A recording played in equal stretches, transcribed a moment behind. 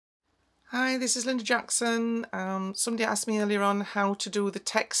Hi, this is Linda Jackson. Somebody asked me earlier on how to do the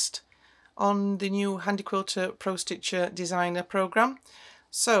text on the new Handy Quilter Prostitcher Designer program.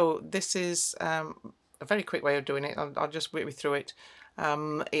 So this is a very quick way of doing it. I'll just whip you through it.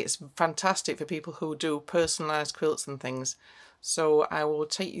 It's fantastic for people who do personalised quilts and things. So I will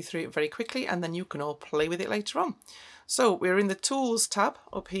take you through it very quickly and then you can all play with it later on. So we're in the Tools tab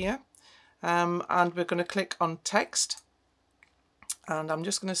up here and we're going to click on Text. And I'm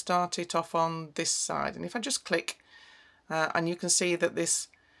just going to start it off on this side, and if I just click and you can see that this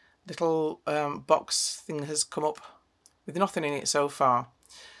little box thing has come up with nothing in it so far.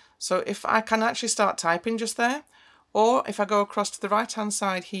 So if I can actually start typing just there, or if I go across to the right hand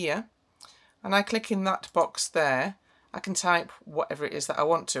side here and I click in that box there, I can type whatever it is that I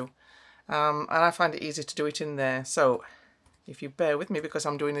want to, and I find it easy to do it in there. So if you bear with me, because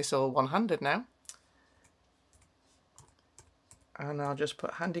I'm doing this all one-handed now, and I'll just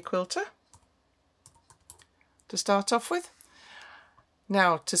put Handy Quilter to start off with.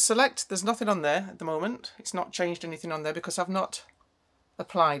 Now to select, there's nothing on there at the moment. It's not changed anything on there because I've not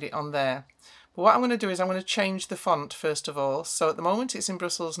applied it on there. But what I'm going to do is I'm going to change the font first of all. So at the moment it's in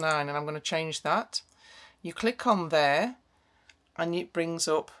Brussels 9 and I'm going to change that. You click on there and it brings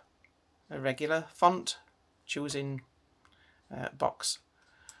up a regular font choosing box.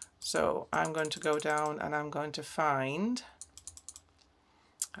 So I'm going to go down and I'm going to find,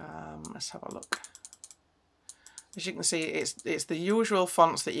 let's have a look. As you can see, it's the usual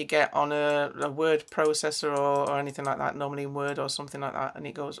fonts that you get on a word processor or anything like that, normally in Word or something like that, and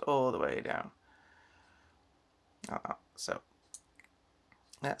it goes all the way down. So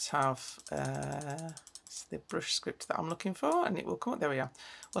let's have it's the brush script that I'm looking for, and it will come up. There we are.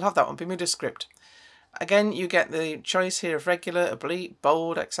 We'll have that one, Bermuda script. Again, you get the choice here of regular, oblique,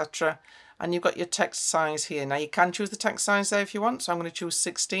 bold, etc. And you've got your text size here. Now you can choose the text size there if you want. So I'm going to choose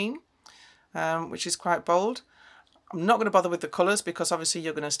 16, which is quite bold. I'm not going to bother with the colours because obviously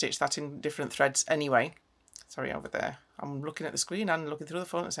you're going to stitch that in different threads anyway. Sorry, over there. I'm looking at the screen and looking through the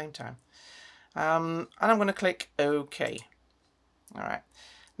phone at the same time. And I'm going to click OK. All right.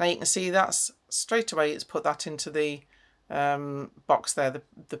 Now you can see that's straight away it's put that into the box there,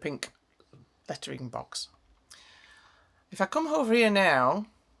 the pink lettering box. If I come over here now,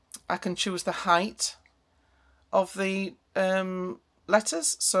 I can choose the height of the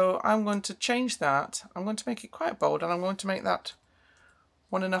letters. So I'm going to change that. I'm going to make it quite bold and I'm going to make that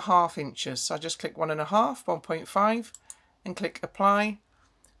 1.5 inches. So I just click 1.5, 1.5 and click apply.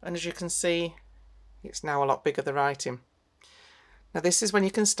 And as you can see, it's now a lot bigger, the writing. Now this is when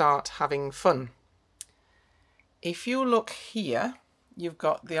you can start having fun. If you look here, you've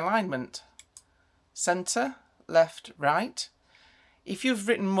got the alignment. Centre, left, right. If you've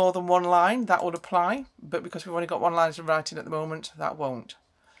written more than one line, that would apply, but because we've only got one line of writing at the moment, that won't.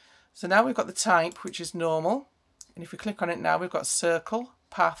 So now we've got the type, which is normal, and if we click on it now, we've got circle,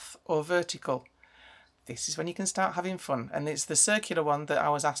 path, or vertical. This is when you can start having fun, and it's the circular one that I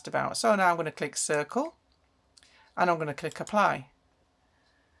was asked about. So now I'm going to click circle, and I'm going to click apply.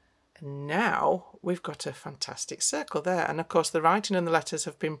 And now we've got a fantastic circle there, and of course the writing and the letters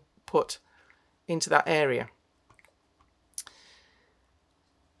have been put into that area.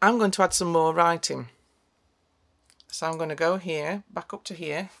 I'm going to add some more writing. So I'm going to go here, back up to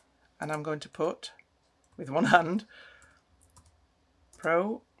here, and I'm going to put, with one hand,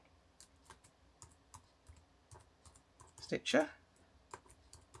 Prostitcher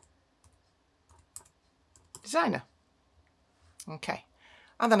Designer. Okay.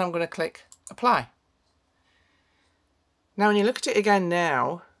 And then I'm going to click apply. Now when you look at it again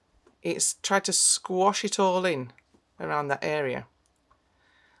now, it's tried to squash it all in around that area.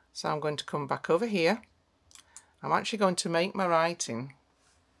 So I'm going to come back over here. I'm actually going to make my writing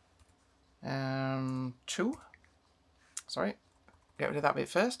 2. Sorry, get rid of that bit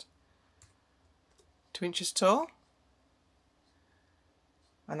first. 2 inches tall.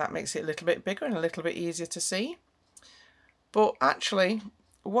 And that makes it a little bit bigger and a little bit easier to see. But actually,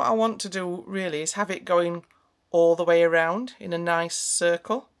 what I want to do really is have it going all the way around in a nice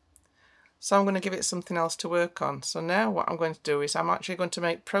circle. So I'm going to give it something else to work on. So now what I'm going to do is I'm actually going to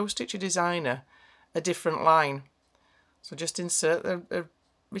make Prostitcher Designer a different line. So just insert a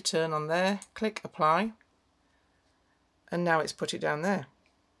return on there, click apply, and now it's put it down there.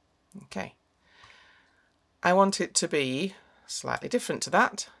 Okay. I want it to be slightly different to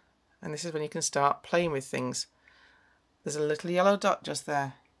that, and this is when you can start playing with things. There's a little yellow dot just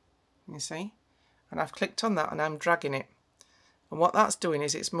there, you see, and I've clicked on that and I'm dragging it. And what that's doing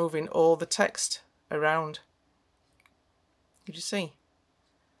is it's moving all the text around. Did you see?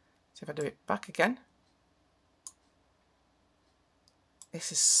 So if I do it back again,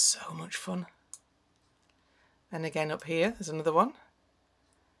 This is so much fun. And again up here, there's another one.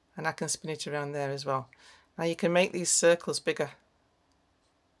 And I can spin it around there as well. Now you can make these circles bigger.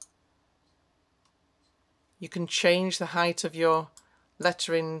 You can change the height of your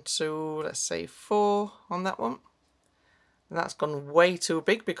lettering to, let's say, 4 on that one. And that's gone way too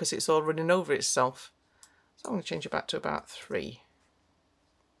big because it's all running over itself. So I'm going to change it back to about 3.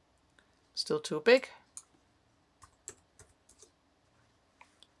 Still too big.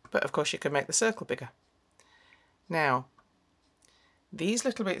 But of course you can make the circle bigger. Now, these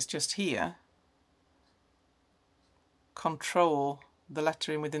little bits just here control the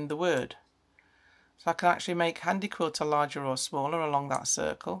lettering within the word. So I can actually make handy quilter larger or smaller along that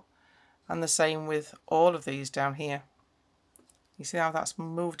circle. And the same with all of these down here. You see how that's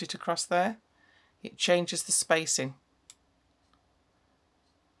moved it across there? It changes the spacing.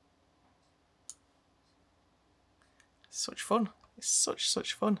 Such fun. It's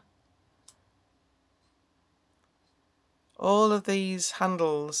such fun. All of these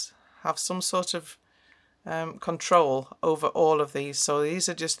handles have some sort of control over all of these. So these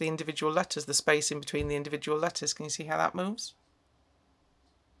are just the individual letters, the spacing between the individual letters. Can you see how that moves?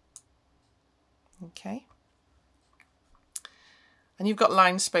 Okay. And you've got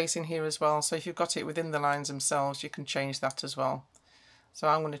line spacing here as well. So if you've got it within the lines themselves, you can change that as well. So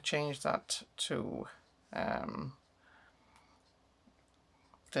I'm going to change that to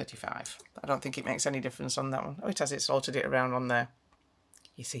 35. I don't think it makes any difference on that one. Oh, it has. It's altered it around on there.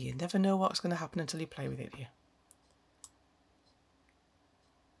 You see, you never know what's going to happen until you play with it here.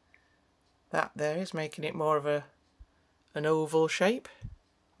 That there is making it more of an oval shape.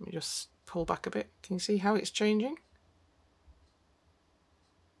 Let me just pull back a bit. Can you see how it's changing?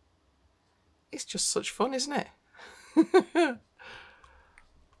 It's just such fun, isn't it?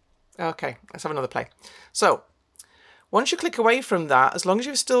 Okay, let's have another play. So, once you click away from that, as long as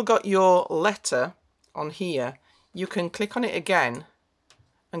you've still got your letter on here, you can click on it again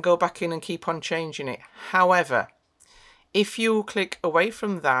and go back in and keep on changing it. However, if you click away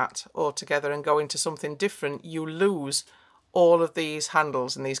from that altogether and go into something different, you lose all of these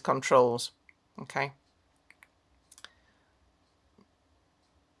handles and these controls. Okay.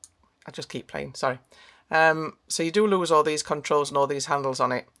 I just keep playing, sorry. So you do lose all these controls and all these handles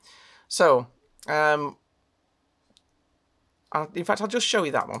on it. So, in fact, I'll just show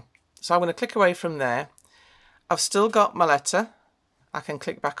you that one. So I'm going to click away from there. I've still got my letter. I can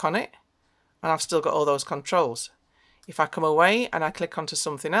click back on it, and I've still got all those controls. If I come away and I click onto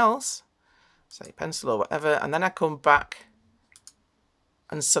something else, say pencil or whatever, and then I come back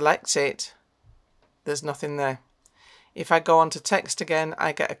and select it, there's nothing there. If I go onto text again,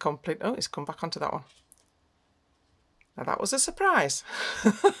 I get a complete... Oh, it's come back onto that one. Now that was a surprise.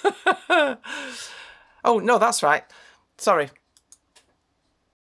 Oh, no, that's right. Sorry.